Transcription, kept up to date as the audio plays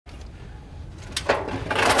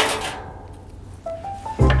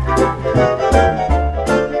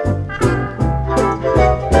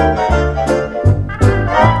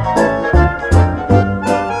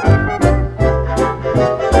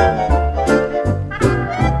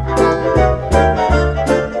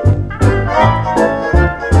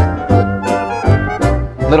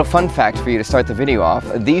fun fact for you to start the video off.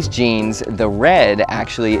 These jeans, the red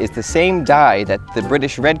actually is the same dye that the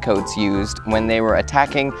British redcoats used when they were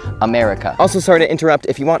attacking America. Also, sorry to interrupt,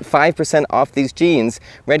 if you want 5% off these jeans,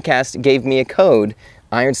 Redcast gave me a code,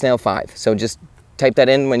 Iron Snail 5. So just type that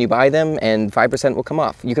in when you buy them and 5% will come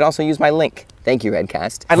off. You can also use my link. Thank you,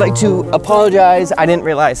 Redcast. I'd like to apologize. I didn't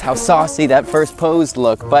realize how saucy that first pose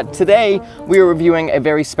looked, but today we are reviewing a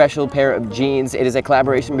very special pair of jeans. It is a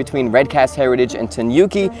collaboration between Redcast Heritage and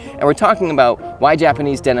Tanuki, and we're talking about why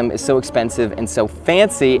Japanese denim is so expensive and so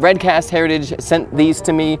fancy. Redcast Heritage sent these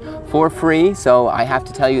to me for free, so I have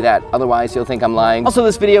to tell you that, otherwise you'll think I'm lying. Also,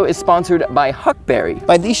 this video is sponsored by Huckberry.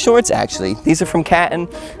 By these shorts, actually. These are from Caton.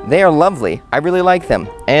 They are lovely. I really like them,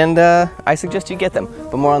 and I suggest you get them,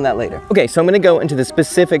 but more on that later. Okay, so I'm gonna go into the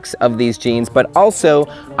specifics of these jeans, but also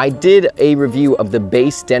I did a review of the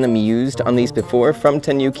base denim used on these before from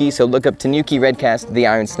Tanuki, so look up Tanuki Redcast the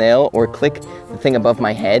Iron Snail or click the thing above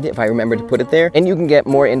my head if I remember to put it there, and you can get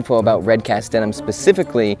more info about Redcast denim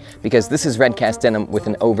specifically because this is Redcast denim with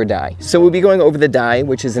an over dye. So we'll be going over the dye,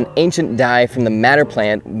 which is an ancient dye from the madder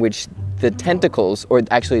plant, which the tentacles, or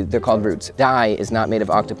actually they're called roots. Dye is not made of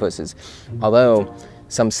octopuses, although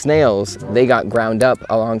some snails, they got ground up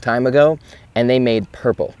a long time ago and they made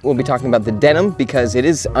purple. We'll be talking about the denim because it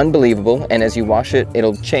is unbelievable, and as you wash it,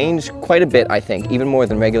 it'll change quite a bit, I think, even more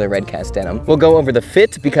than regular Redcast denim. We'll go over the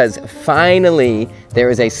fit because finally there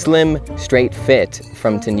is a slim, straight fit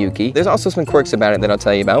from Tanuki. There's also some quirks about it that I'll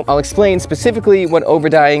tell you about. I'll explain specifically what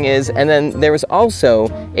overdying is, and then there is also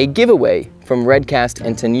a giveaway from Redcast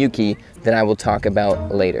and Tanuki that I will talk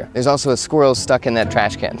about later. There's also a squirrel stuck in that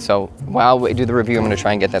trash can, so while we do the review, I'm gonna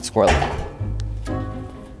try and get that squirrel.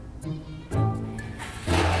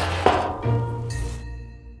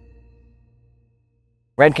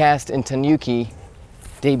 Redcast and Tanuki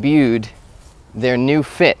debuted their new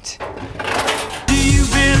fit. Do you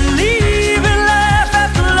believe in life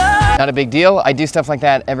after love? Not a big deal. I do stuff like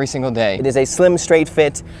that every single day. It is a slim, straight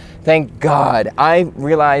fit. Thank God. I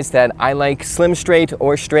realized that I like slim straight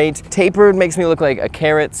or straight. Tapered makes me look like a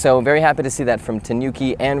carrot, so very happy to see that from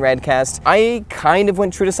Tanuki and Redcast. I kind of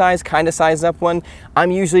went true to size, kind of sized up one.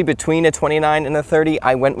 I'm usually between a 29 and a 30.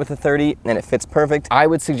 I went with a 30 and it fits perfect. I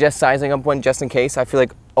would suggest sizing up one just in case. I feel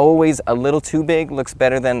like always a little too big looks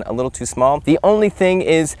better than a little too small. The only thing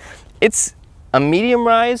is it's a medium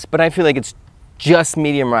rise, but I feel like it's just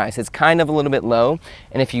medium rise. It's kind of a little bit low,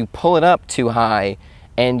 and if you pull it up too high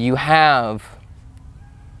and you have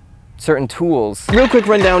certain tools. Real quick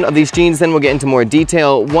rundown of these jeans, then we'll get into more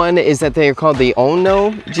detail. One is that they are called the Ono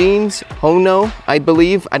jeans. Hono, I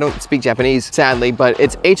believe. I don't speak Japanese, sadly, but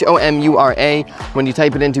it's H-O-M-U-R-A. When you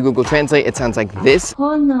type it into Google Translate, it sounds like this.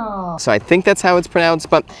 Hono. So I think that's how it's pronounced,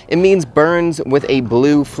 but it means burns with a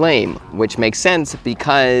blue flame, which makes sense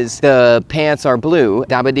because the pants are blue.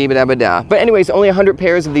 Dabba-dee-ba-dabba-da. But anyways, only 100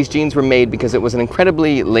 pairs of these jeans were made because it was an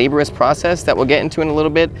incredibly laborious process that we'll get into in a little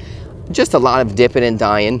bit. Just a lot of dipping and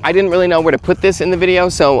dyeing. I didn't really know where to put this in the video,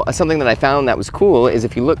 so something that I found that was cool is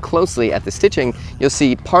if you look closely at the stitching, you'll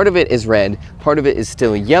see part of it is red, part of it is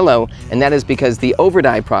still yellow, and that is because the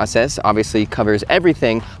overdye process obviously covers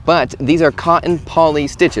everything, but these are cotton poly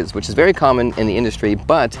stitches, which is very common in the industry,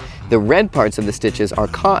 but the red parts of the stitches are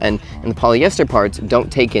cotton, and the polyester parts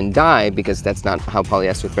don't take in dye because that's not how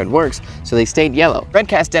polyester thread works, so they stayed yellow.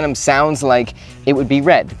 Redcast denim sounds like it would be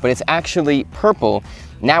red, but it's actually purple.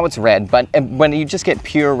 Now it's red, but when you just get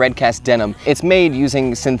pure Redcast denim, it's made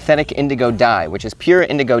using synthetic indigo dye, which is pure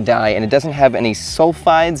indigo dye, and it doesn't have any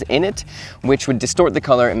sulfides in it, which would distort the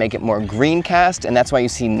color and make it more green cast, and that's why you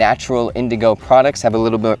see natural indigo products have a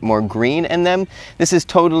little bit more green in them. This is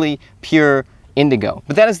totally pure indigo.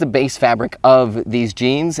 But that is the base fabric of these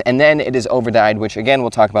jeans, and then it is overdyed, which again we'll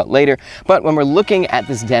talk about later. But when we're looking at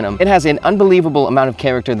this denim, it has an unbelievable amount of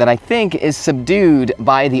character that I think is subdued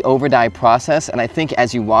by the overdye process, and I think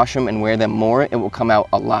as you wash them and wear them more, it will come out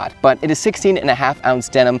a lot. But it is 16.5 ounce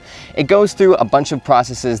denim. It goes through a bunch of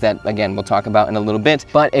processes that again we'll talk about in a little bit,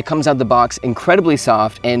 but it comes out the box incredibly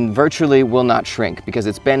soft and virtually will not shrink because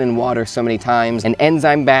it's been in water so many times and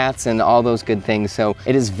enzyme baths and all those good things. So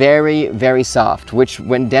it is very, very soft. Which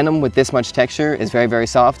when denim with this much texture is very, very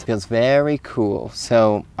soft, feels very cool.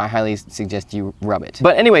 So I highly suggest you rub it.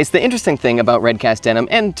 But anyways, the interesting thing about Redcast denim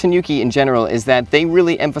and Tanuki in general is that they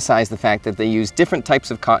really emphasize the fact that they use different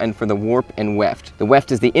types of cotton for the warp and weft. The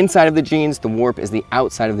weft is the inside of the jeans, the warp is the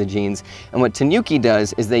outside of the jeans. And what Tanuki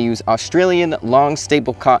does is they use Australian long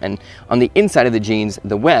staple cotton on the inside of the jeans,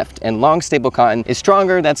 the weft, and long staple cotton is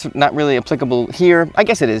stronger. That's not really applicable here. I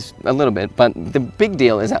guess it is a little bit, but the big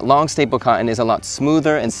deal is that long staple cotton is a lot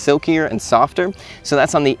smoother and silkier and softer. So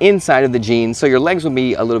that's on the inside of the jeans, so your legs will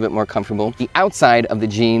be a little bit more comfortable. The outside of the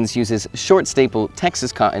jeans uses short staple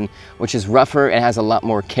Texas cotton, which is rougher and has a lot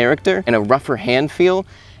more character and a rougher hand feel.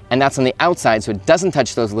 And that's on the outside, so it doesn't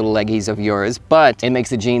touch those little leggies of yours, but it makes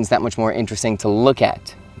the jeans that much more interesting to look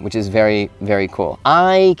at, which is very, very cool.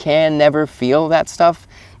 I can never feel that stuff,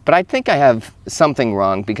 but I think I have something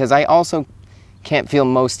wrong because I also can't feel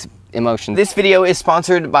most emotions. This video is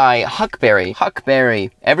sponsored by Huckberry. Huckberry.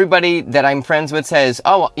 Everybody that I'm friends with says,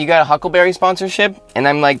 oh, you got a Huckleberry sponsorship? And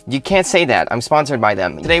I'm like, you can't say that. I'm sponsored by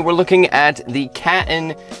them. Today we're looking at the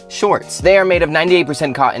Caton shorts. They are made of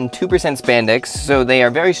 98% cotton, 2% spandex, so they are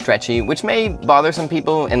very stretchy, which may bother some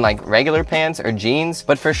people in like regular pants or jeans.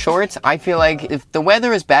 But for shorts, I feel like if the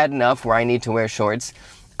weather is bad enough where I need to wear shorts,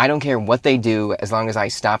 I don't care what they do as long as I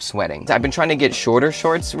stop sweating. I've been trying to get shorter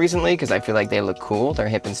shorts recently because I feel like they look cool. They're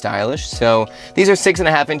hip and stylish. So these are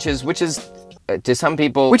 6.5 inches, which is, to some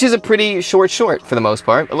people, which is a pretty short for the most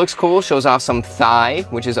part. It looks cool, shows off some thigh,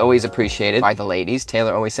 which is always appreciated by the ladies.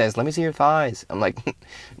 Taylor always says, let me see your thighs. I'm like,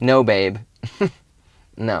 no, babe.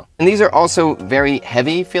 No. And these are also very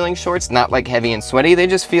heavy feeling shorts, not like heavy and sweaty. They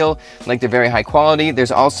just feel like they're very high quality.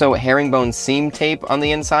 There's also herringbone seam tape on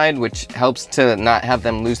the inside, which helps to not have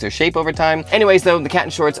them lose their shape over time. Anyways, though, the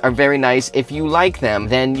Caton shorts are very nice. If you like them,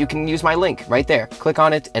 then you can use my link right there. Click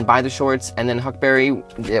on it and buy the shorts, and then Huckberry,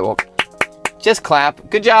 yeah, well, just clap.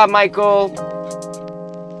 Good job, Michael.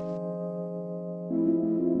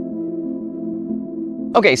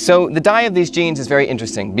 Okay, so the dye of these jeans is very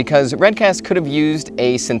interesting because Redcast could have used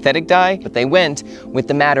a synthetic dye, but they went with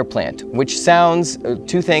the madder plant, which sounds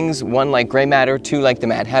two things, one like gray madder, two like the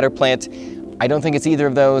Mad Hatter plant. I don't think it's either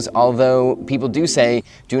of those, although people do say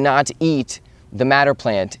do not eat the madder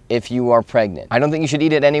plant if you are pregnant. I don't think you should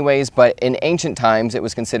eat it anyways, but in ancient times it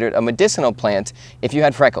was considered a medicinal plant if you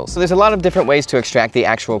had freckles. So there's a lot of different ways to extract the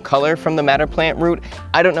actual color from the madder plant root.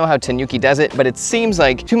 I don't know how Tanuki does it, but it seems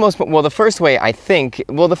like the first way I think,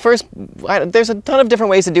 there's a ton of different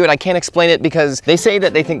ways to do it. I can't explain it because they say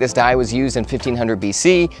that they think this dye was used in 1500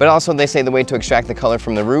 BC, but also they say the way to extract the color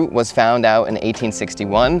from the root was found out in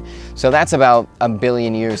 1861. So that's about a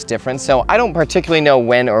billion years difference. So I don't particularly know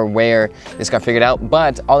when or where this got figured out,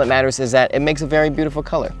 but all that matters is that it makes a very beautiful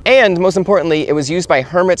color. And most importantly, it was used by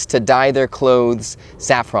hermits to dye their clothes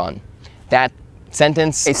saffron. That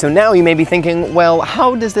sentence. Okay, so now you may be thinking, well,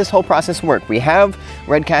 how does this whole process work? We have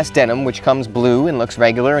Redcast denim, which comes blue and looks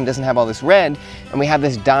regular and doesn't have all this red, and we have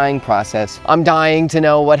this dyeing process. I'm dying to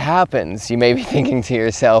know what happens, you may be thinking to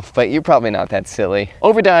yourself, but you're probably not that silly.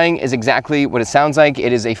 Overdying is exactly what it sounds like.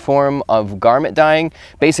 It is a form of garment dyeing.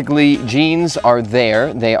 Basically, jeans are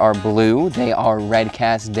there, they are blue, they are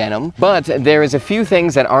Redcast denim, but there is a few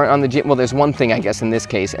things that aren't on the jeans. Well, there's one thing, I guess, in this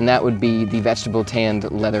case, and that would be the vegetable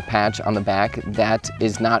tanned leather patch on the back. That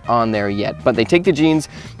is not on there yet, but they take the jeans,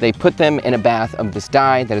 they put them in a bath of this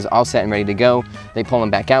dye that is all set and ready to go. They pull them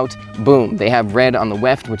back out, boom, they have red on the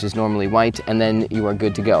weft, which is normally white, and then you are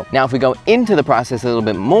good to go. Now, if we go into the process a little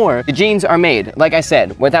bit more, the jeans are made, like I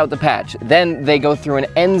said, without the patch. Then they go through an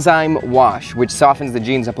enzyme wash, which softens the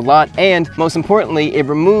jeans up a lot, and most importantly, it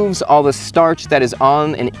removes all the starch that is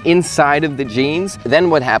on and inside of the jeans. Then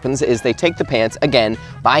what happens is they take the pants, again,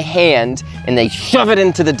 by hand, and they shove it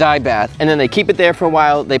into the dye bath, and then they keep it there for a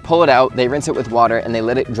while, they pull it out, they rinse it with water, and they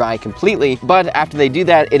let it dry completely. But after they do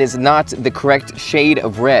that, it is not the correct shade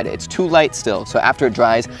of red. It's too light still. So after it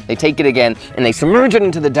dries, they take it again, and they submerge it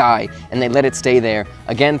into the dye, and they let it stay there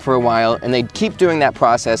again for a while, and they keep doing that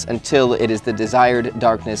process until it is the desired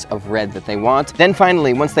darkness of red that they want. Then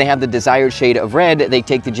finally, once they have the desired shade of red, they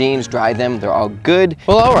take the jeans, dry them, they're all good.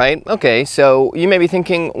 Well, all right, okay, so you may be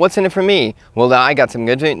thinking, what's in it for me? Well, I got some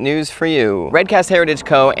good news for you. Redcast Heritage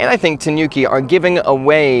Co. and I think Tanuki are giving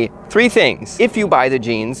away 3 things. If you buy the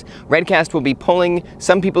jeans, Redcast will be pulling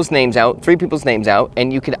some people's names out, 3 people's names out,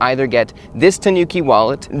 and you could either get this Tanuki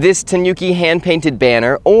wallet, this Tanuki hand-painted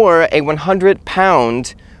banner, or a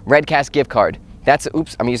 100-pound Redcast gift card. That's,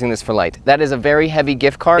 oops, I'm using this for light. That is a very heavy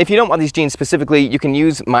gift card. If you don't want these jeans specifically, you can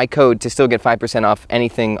use my code to still get 5% off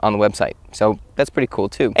anything on the website. So that's pretty cool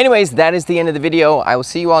too. Anyways, that is the end of the video. I will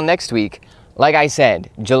see you all next week. Like I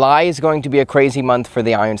said, July is going to be a crazy month for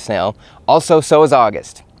the Iron Snail. Also, so is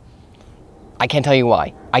August. I can't tell you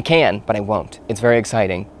why. I can, but I won't. It's very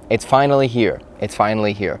exciting. It's finally here. It's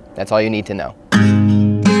finally here. That's all you need to know.